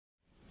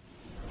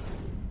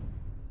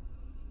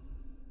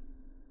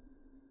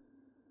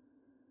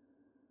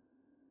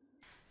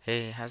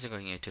Hey, how's it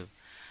going, YouTube?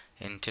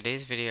 In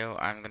today's video,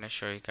 I'm going to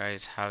show you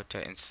guys how to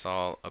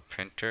install a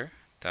printer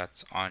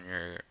that's on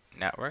your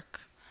network,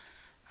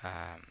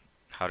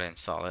 how to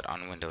install it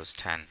on Windows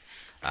 10.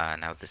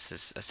 Now, this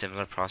is a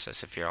similar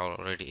process if you're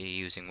already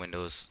using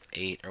Windows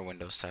 8 or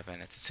Windows 7.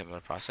 It's a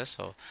similar process,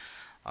 so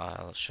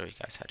I'll show you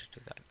guys how to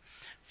do that.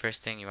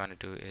 First thing you want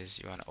to do is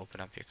you want to open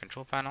up your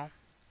control panel.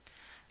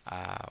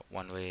 I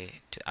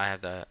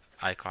have the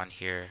icon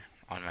here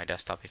on my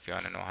desktop. If you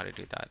want to know how to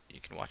do that,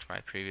 you can watch my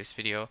previous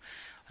video.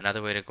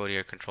 Another way to go to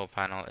your control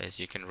panel is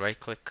you can right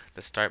click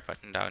the start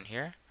button down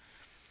here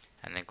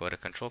and then go to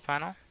control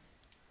panel,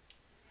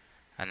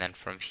 and then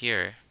from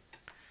here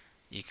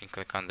you can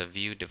click on the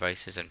view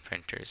devices and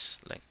printers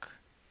link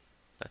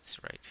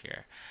that's right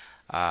here.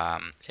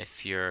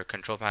 If your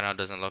control panel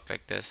doesn't look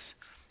like this,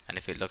 and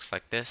if it looks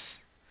like this,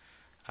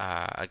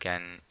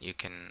 again you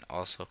can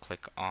also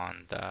click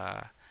on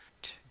the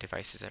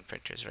devices and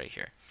printers right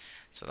here.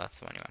 So that's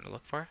the one you want to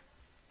look for,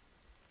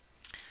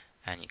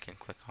 and you can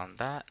click on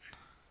that,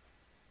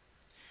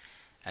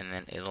 and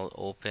then it'll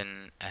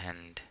open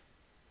and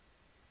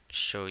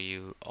show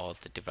you all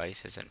the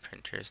devices and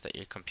printers that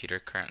your computer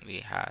currently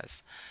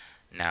has.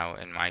 Now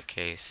in my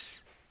case,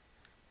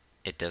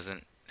 it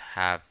doesn't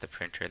have the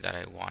printer that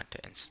I want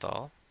to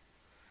install.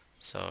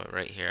 So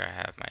right here I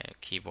have my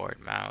keyboard,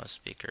 mouse,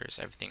 speakers,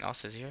 everything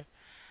else is here,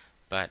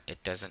 but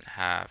it doesn't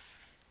have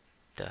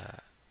the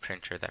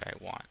printer that I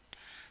want.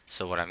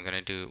 So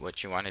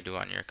what you want to do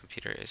on your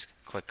computer is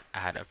click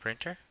add a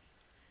printer,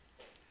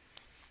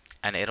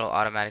 and it'll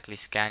automatically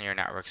scan your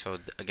network. So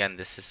again,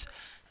 this is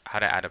how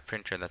to add a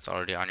printer that's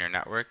already on your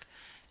network.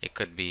 It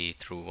could be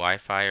through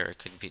Wi-Fi, or it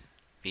could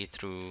be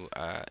through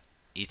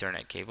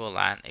Ethernet cable,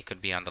 LAN. It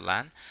could be on the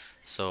LAN.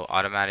 So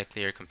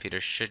automatically your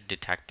computer should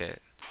detect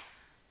it,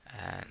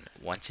 and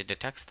once it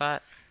detects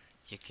that,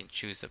 you can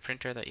choose the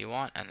printer that you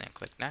want and then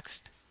click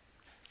next.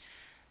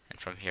 And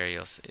from here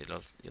you'll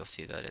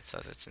see that it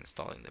says it's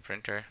installing the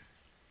printer.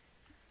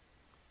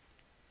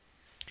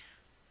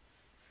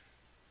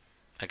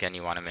 Again,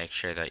 you want to make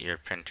sure that your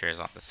printer is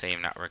on the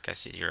same network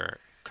as your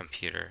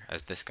computer,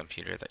 as this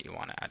computer that you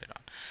want to add it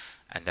on.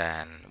 And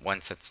then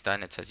once it's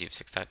done, it says you've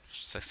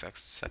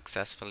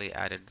successfully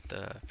added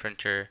the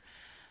printer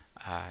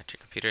to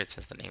your computer. It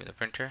says the name of the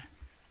printer.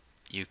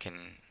 You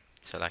can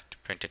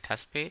select print a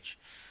test page.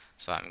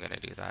 So I'm going to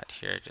do that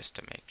here just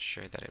to make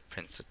sure that it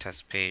prints a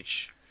test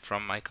page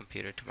from my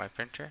computer to my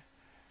printer.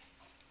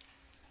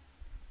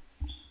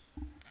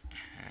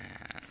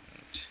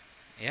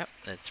 Yep,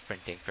 it's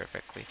printing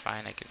perfectly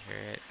fine. I can hear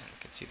it and you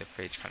can see the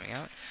page coming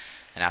out.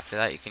 And after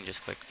that, you can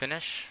just click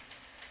finish.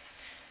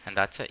 And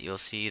that's it. You'll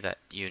see that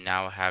you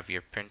now have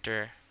your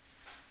printer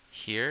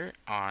here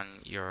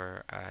on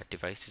your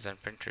devices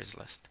and printers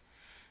list.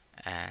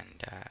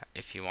 And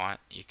if you want,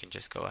 you can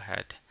just go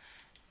ahead,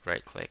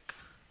 right click,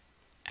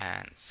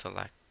 and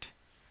select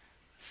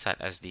set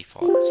as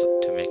default, so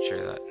to make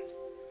sure that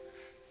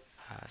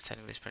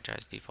setting this printer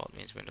as default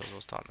means Windows will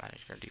stop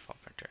managing your default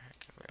printer.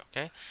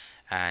 Okay,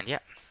 and yeah,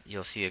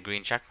 you'll see a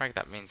green check mark.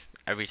 That means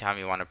every time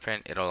you want to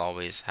print, it'll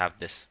always have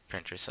this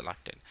printer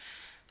selected.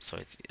 So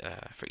it's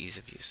for ease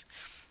of use.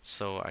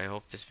 So I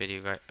hope this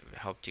video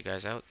helped you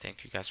guys out.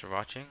 Thank you guys for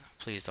watching.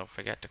 Please don't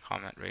forget to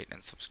comment, rate,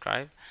 and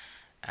subscribe.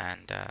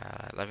 And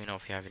let me know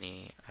if you have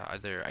any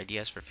other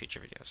ideas for future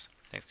videos.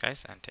 Thanks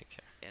guys, and take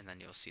care. And then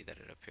you'll see that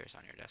it appears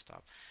on your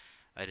desktop.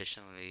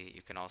 Additionally,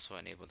 you can also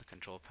enable the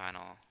control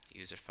panel,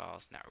 user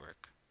files,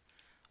 network.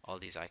 All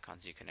these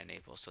icons you can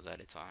enable so that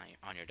it's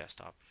on your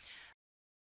desktop.